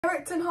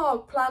Erik Ten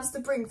Hag plans to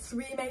bring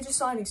 3 major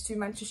signings to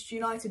Manchester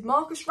United.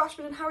 Marcus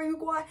Rashford and Harry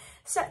Maguire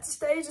set to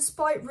stay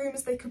despite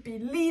rumours they could be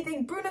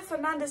leaving. Bruno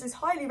Fernandes is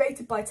highly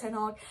rated by Ten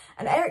Hag,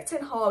 and Erik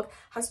Ten Hag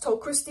has told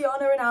Cristiano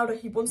Ronaldo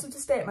he wants him to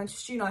stay at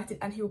Manchester United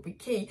and he will be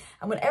key.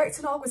 And when Erik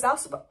Ten Hag was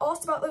asked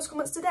about those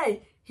comments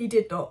today, he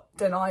did not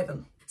deny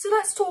them. So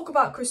let's talk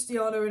about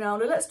Cristiano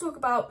Ronaldo. Let's talk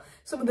about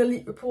some of the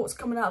leaked reports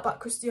coming out about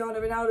Cristiano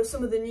Ronaldo,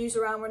 some of the news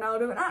around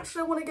Ronaldo. And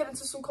actually, I want to get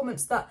into some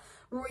comments that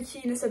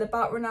Keane said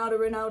about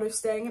Ronaldo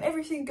staying and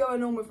everything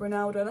going on with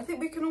Ronaldo. And I think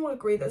we can all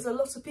agree there's a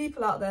lot of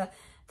people out there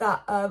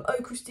that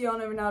owe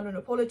Cristiano Ronaldo an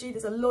apology.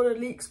 There's a lot of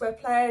leaks where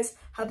players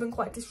have been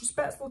quite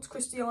disrespectful to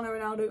Cristiano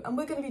Ronaldo. And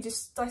we're going to be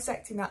just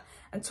dissecting that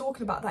and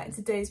talking about that in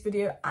today's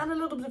video, and a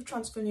little bit of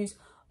transfer news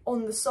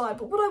on the side.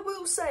 But what I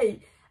will say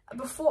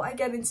before I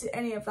get into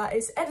any of that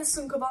is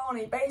Edinson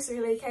Cavani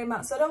basically came out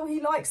and said, oh, he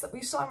likes that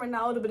we've signed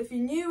Ronaldo, but if he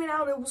knew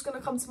Ronaldo was going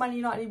to come to Man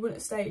United, he wouldn't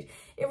have stayed.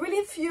 It really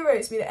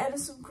infuriates me that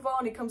Edinson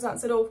Cavani comes out and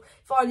said, oh,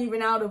 if I knew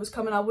Ronaldo was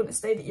coming, I wouldn't have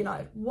stayed at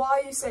United. Why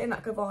are you saying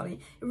that, Cavani?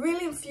 It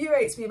really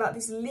infuriates me about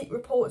these leaked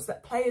reports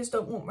that players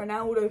don't want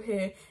Ronaldo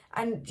here,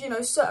 and, you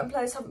know, certain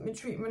players haven't been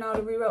treating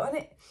Ronaldo really well, and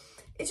it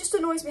just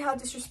annoys me how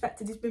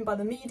disrespected he's been by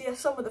the media,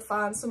 some of the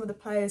fans, some of the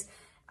players,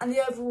 and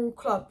the overall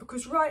club,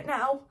 because right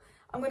now,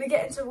 I'm going to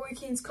get into Roy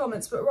Keane's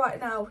comments, but right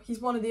now, he's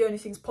one of the only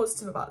things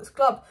positive about this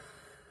club.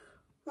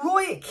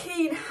 Roy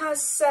Keane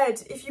has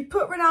said, if you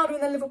put Ronaldo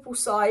in the Liverpool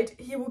side,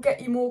 he will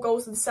get you more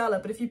goals than Salah.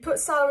 But if you put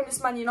Salah in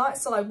this Man United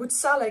side, would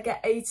Salah get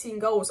 18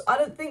 goals? I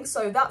don't think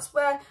so. That's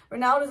where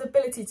Ronaldo's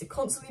ability to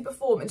constantly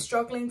perform in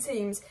struggling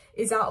teams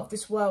is out of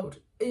this world.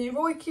 And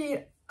Roy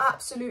Keane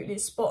absolutely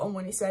is spot on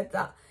when he said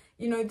that.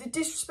 You know, the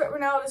disrespect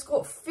Ronaldo's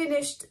got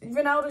finished.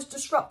 Ronaldo's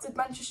disrupted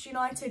Manchester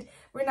United.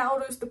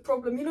 Ronaldo's the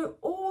problem. You know,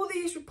 all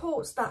these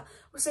reports that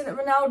were saying that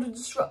Ronaldo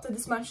disrupted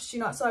this Manchester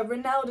United side,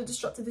 Ronaldo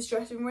disrupted this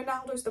dressing room,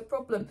 Ronaldo's the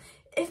problem.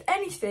 If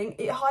anything,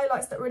 it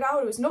highlights that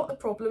Ronaldo is not the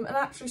problem, and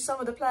actually some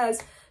of the players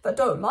that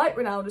don't like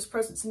Ronaldo's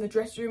presence in the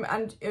dressing room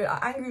and are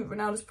angry with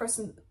Ronaldo's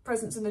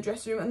presence in the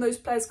dressing room, and those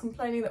players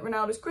complaining that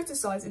Ronaldo's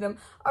criticising them,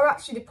 are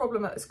actually the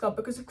problem at this club.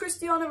 Because if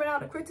Cristiano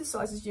Ronaldo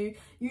criticises you,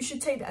 you should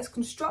take that as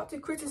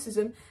constructive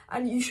criticism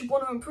and you should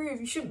want to improve.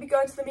 You shouldn't be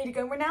going to the media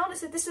going, Ronaldo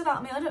said this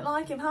about me, I don't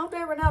like him, how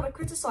dare Ronaldo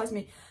criticise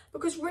me?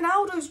 Because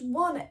Ronaldo's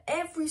won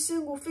every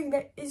single thing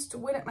there is to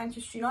win at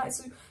Manchester United.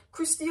 So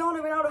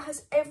Cristiano Ronaldo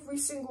has every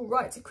single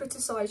right to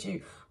criticise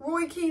you.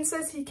 Roy Keane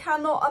says he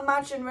cannot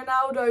imagine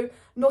Ronaldo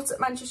not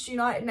at Manchester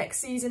United next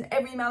season.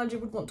 Every manager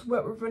would want to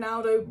work with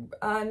Ronaldo,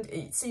 and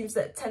it seems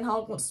that Ten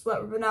Hag wants to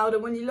work with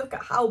Ronaldo. When you look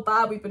at how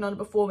bad we've been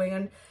underperforming,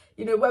 and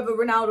you know, whether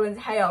Ronaldo and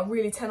De Gea are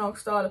really Ten Hag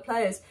style of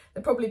players,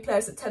 they're probably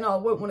players that Ten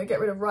Hag won't want to get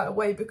rid of right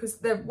away because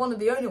they're one of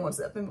the only ones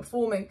that have been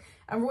performing.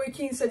 And Roy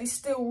Keane said he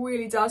still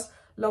really does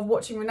love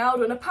watching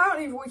Ronaldo. And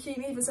apparently Roy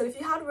Keane even said if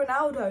you had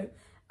Ronaldo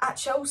at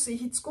Chelsea,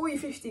 he'd score you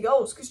 50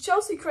 goals, because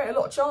Chelsea create a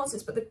lot of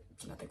chances, but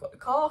they've got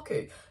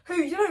Lukaku, who,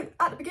 you know,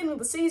 at the beginning of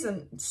the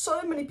season,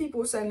 so many people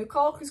were saying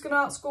Lukaku's going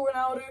to outscore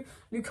Ronaldo,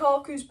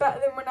 Lukaku's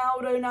better than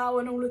Ronaldo now,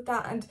 and all of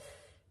that. And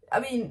I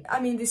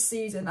mean, this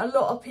season, a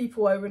lot of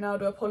people owe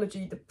Ronaldo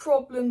apology. The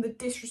problem, the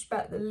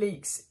disrespect, the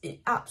leaks,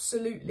 it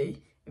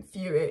absolutely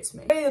infuriates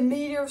me. The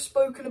media have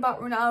spoken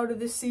about Ronaldo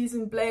this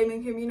season,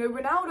 blaming him. You know,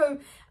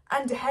 Ronaldo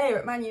and De Gea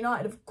at Man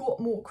United have got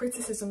more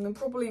criticism than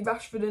probably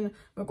Rashford and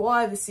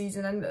Maguire this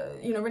season.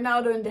 And, you know,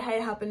 Ronaldo and De Gea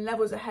have been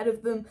levels ahead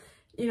of them.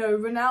 You know,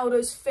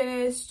 Ronaldo's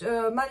finished.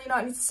 Man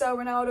United needs to sell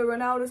Ronaldo.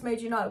 Ronaldo's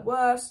made United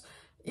worse.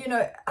 You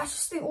know, I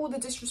just think all the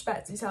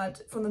disrespect he's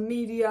had from the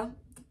media,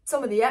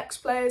 some of the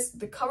ex-players,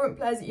 the current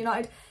players at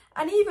United,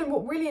 and even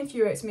what really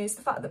infuriates me is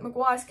the fact that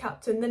Maguire's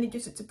captain, then he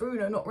gives it to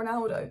Bruno, not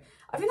Ronaldo.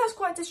 I think that's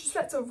quite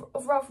disrespectful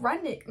of Ralf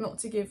Rangnick not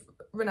to give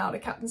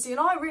Ronaldo captaincy, and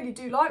I really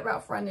do like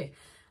Ralf Rangnick.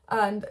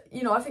 And,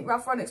 you know, I think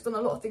Ralf Rangnick's done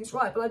a lot of things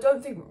right, but I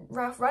don't think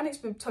Ralf Rangnick's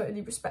been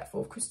totally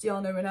respectful of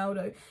Cristiano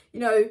Ronaldo. You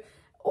know,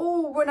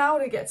 all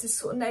Ronaldo gets is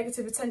sort of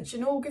negative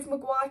attention. Oh, give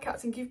Maguire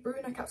captain, give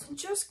Bruno captain.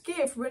 Just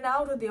give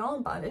Ronaldo the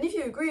armband. And if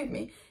you agree with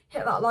me,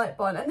 hit that like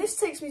button. And this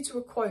takes me to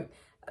a quote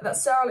that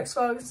Sir Alex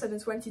Ferguson said in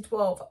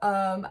 2012,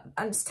 and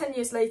it's 10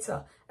 years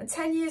later. And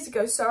 10 years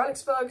ago, Sir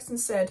Alex Ferguson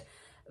said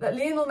that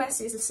Lionel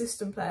Messi is a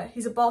system player.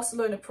 He's a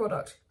Barcelona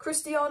product.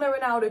 Cristiano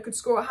Ronaldo could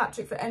score a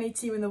hat-trick for any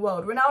team in the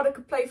world. Ronaldo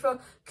could play for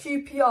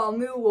QPR,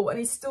 Millwall, and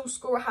he'd still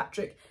score a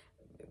hat-trick.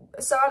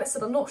 Sir Alex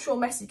said, I'm not sure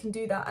Messi can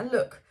do that. And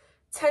look,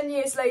 10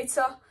 years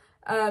later,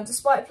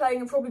 despite playing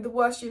in probably the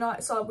worst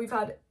United side we've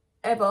had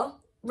ever,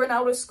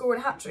 Ronaldo's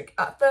scoring a hat-trick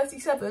at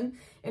 37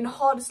 in the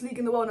hardest league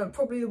in the world, and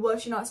probably the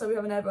worst United side we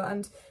haven't ever.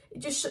 And it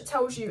just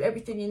tells you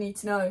everything you need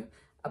to know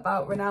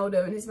about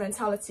Ronaldo and his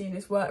mentality and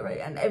his work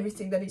rate and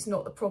everything, that he's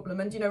not the problem.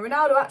 And, you know,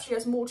 Ronaldo actually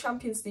has more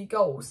Champions League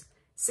goals,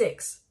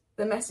 6,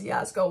 than Messi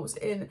has goals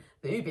in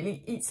the Uber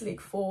Eats League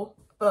 4.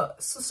 But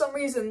for some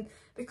reason,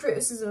 the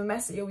criticism of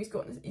Messi, oh,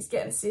 he's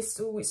getting assists,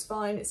 oh, it's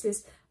fine, it's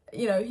his,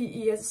 you know,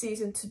 he has a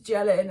season to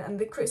gel in. And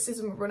the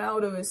criticism of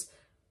Ronaldo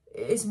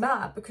is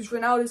mad, because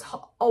Ronaldo's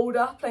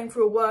older, playing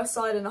for a worse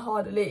side in a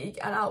harder league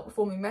and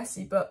outperforming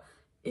Messi. But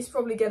is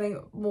probably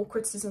getting more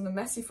criticism than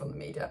Messi from the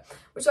media,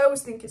 which I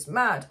always think is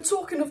mad.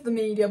 Talking of the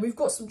media, we've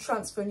got some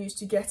transfer news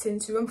to get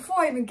into, and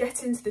before I even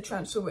get into the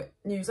transfer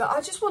news,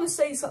 I just want to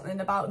say something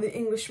about the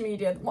English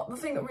media. The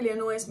thing that really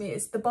annoys me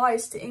is the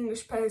bias to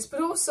English players,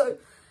 but also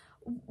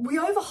we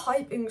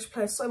overhype English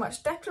players so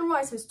much. Declan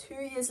Rice has 2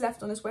 years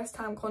left on his West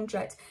Ham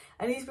contract,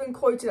 and he's been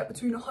quoted at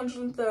between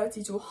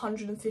 130 to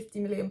 150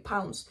 million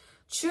pounds.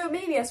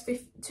 Tchouaméni has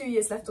 2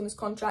 years left on his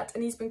contract,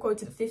 and he's been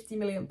quoted at 50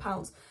 million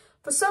pounds.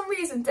 For some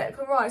reason,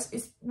 Declan Rice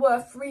is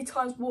worth 3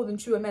 times more than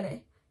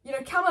Tchouaméni. You know,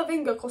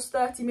 Camavinga costs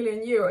 30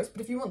 million euros,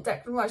 but if you want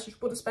Declan Rice, you've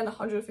got to spend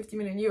 150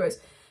 million euros.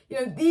 You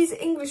know, these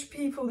English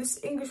people,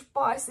 this English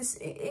bias, this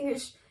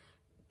English...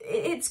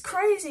 It's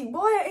crazy.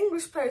 Why are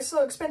English players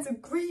so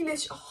expensive?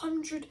 Grealish,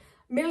 100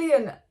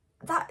 million.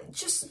 That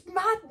just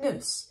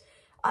madness.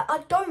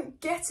 I don't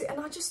get it,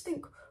 and I just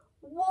think,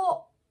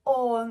 what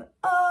on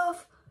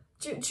earth?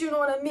 Do you know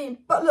what I mean?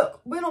 But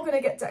look, we're not going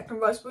to get Declan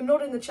Rice. We're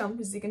not in the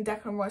Champions League and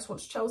Declan Rice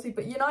wants Chelsea,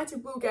 but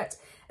United will get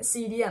a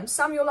CDM.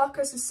 Samuel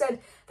Lucas has said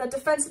that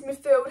defensive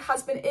midfield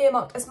has been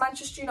earmarked as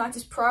Manchester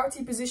United's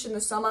priority position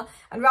this summer,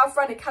 and Ralf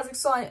Rangnick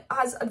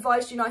has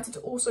advised United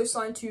to also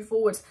sign 2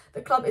 forwards.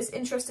 The club is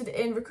interested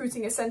in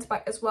recruiting a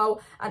centre-back as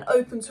well and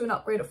open to an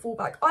upgrade at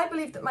full-back. I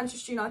believe that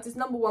Manchester United's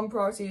 #1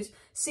 priority is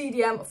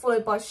CDM,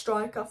 followed by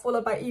striker,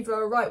 followed by either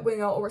a right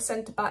winger or a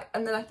centre-back,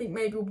 and then I think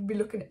maybe we'll be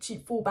looking at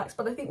cheap full-backs,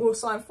 but I think we'll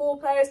sign 4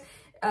 players.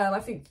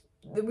 I think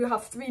we'll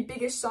have 3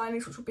 biggest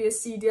signings, which will be a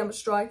CDM, a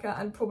striker,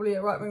 and probably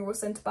a right winger or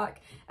centre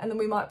back. And then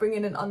we might bring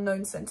in an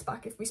unknown centre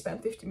back. If we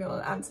spend 50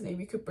 million on Anthony,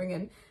 we could bring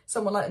in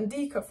someone like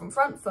Ndika from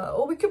Frankfurt,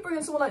 or we could bring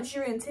in someone like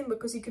Jurien Timber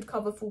because he could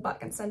cover full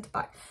back and centre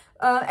back.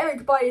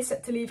 Erik is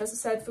set to leave, as I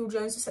said. Phil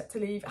Jones is set to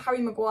leave. Harry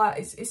Maguire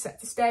is set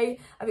to stay.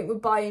 I think with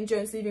Bailly and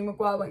Jones leaving,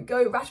 Maguire won't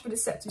go. Rashford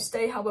is set to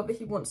stay, however,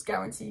 he wants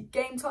guaranteed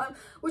game time,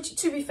 which,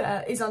 to be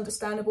fair, is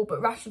understandable.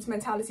 But Rashford's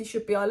mentality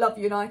should be, I love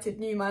United,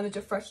 new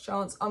manager, fresh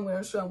chance. I'm going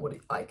to show him what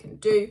I can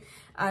do,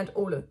 and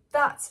all of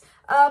that.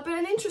 But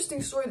an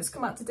interesting story that's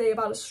come out today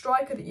about a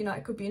striker that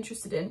United could be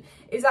interested in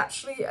is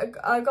actually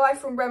a guy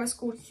from Reims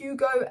called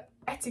Hugo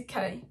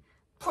Ekitike.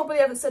 Probably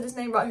haven't said his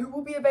name right, who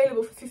will be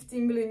available for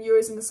 15 million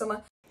euros in the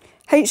summer.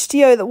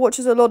 HTO, that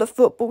watches a lot of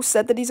football,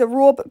 said that he's a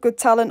raw but good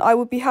talent. I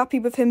would be happy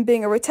with him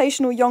being a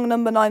rotational young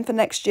number 9 for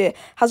next year.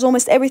 Has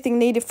almost everything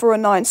needed for a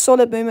 9.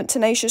 Solid movement,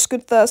 tenacious,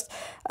 good first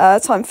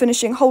time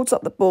finishing, holds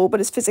up the ball,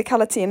 but his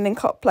physicality and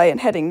link-up play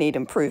and heading need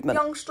improvement.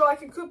 Young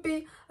striker could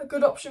be a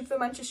good option for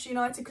Manchester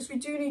United because we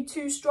do need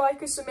 2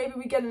 strikers, so maybe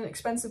we get an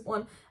expensive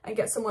one and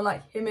get someone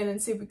like him in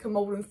and see if we can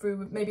mould him through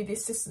with maybe the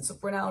assistance of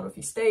Ronaldo if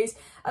he stays.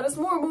 And there's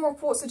more and more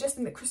reports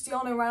suggesting that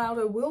Cristiano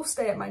Ronaldo will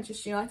stay at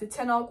Manchester United.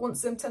 Ten Hag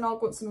wants him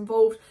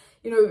involved.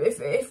 You know,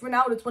 if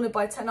Ronaldo's wanted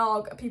by Ten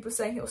Hag, people are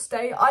saying he'll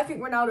stay. I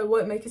think Ronaldo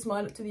won't make his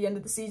mind up to the end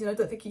of the season. I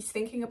don't think he's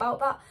thinking about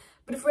that.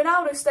 But if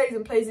Ronaldo stays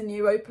and plays in the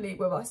Europa League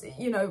with us,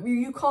 you know,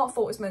 you can't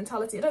fault his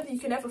mentality. I don't think you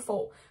can ever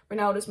fault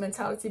Ronaldo's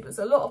mentality, but there's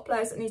a lot of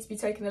players that need to be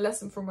taking a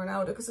lesson from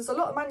Ronaldo, because there's a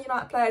lot of Man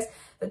United players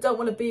that don't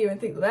want to be here and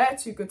think that they're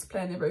too good to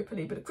play in the Europa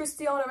League. But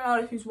Cristiano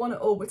Ronaldo, who's won it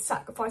all, would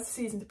sacrifice the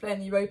season to play in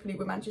the Europa League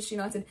with Manchester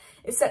United.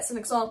 It sets an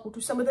example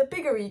to some of the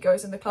bigger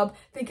egos in the club,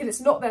 thinking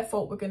it's not their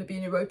fault we're going to be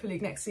in the Europa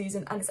League next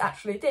season, and it's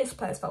actually this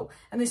player's fault,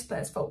 and this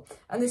player's fault,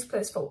 and this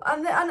player's fault.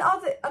 And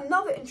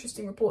another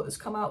interesting report that's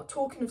come out,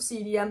 talking of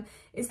CDM,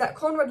 is that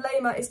Konrad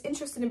Laimer is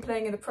interested in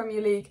playing in the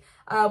Premier League,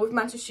 with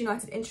Manchester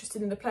United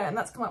interested in the player, and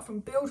that's come out from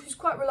Bild, who's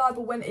quite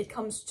reliable when it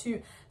comes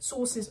to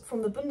sources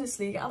from the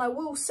Bundesliga. And I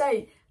will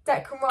say,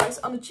 Declan Rice,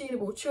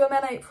 unachievable.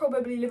 Tchouaméni,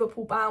 probably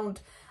Liverpool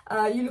bound.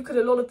 You look at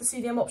a lot of the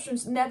CDM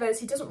options. Neves,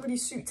 he doesn't really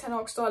suit Ten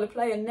Hag's style of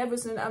play, and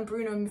Neves and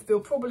Bruno in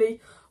midfield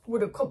probably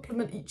would have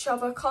complement each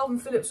other. Calvin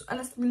Phillips,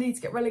 unless the Leeds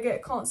get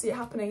relegated, can't see it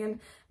happening, and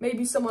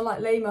maybe someone like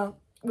Laimer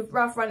with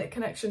Ralf Rangnick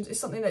connections is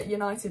something that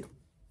United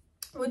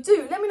would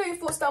do. Let me know your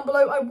thoughts down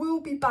below. I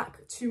will be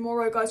back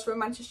tomorrow, guys, for a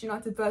Manchester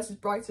United versus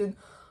Brighton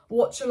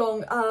watch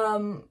along.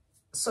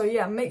 So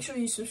yeah, make sure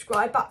you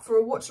subscribe. Back for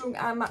a watch along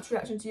and match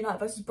reaction to United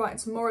versus Brighton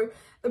tomorrow.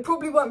 There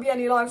probably won't be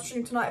any live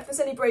stream tonight. If there's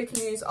any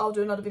breaking news, I'll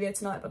do another video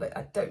tonight, but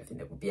I don't think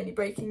there will be any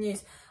breaking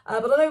news.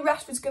 But I know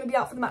Rashford's going to be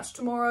out for the match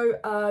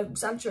tomorrow.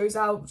 Sancho's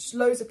out. Just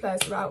loads of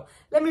players are out.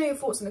 Let me know your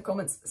thoughts in the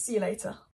comments. See you later.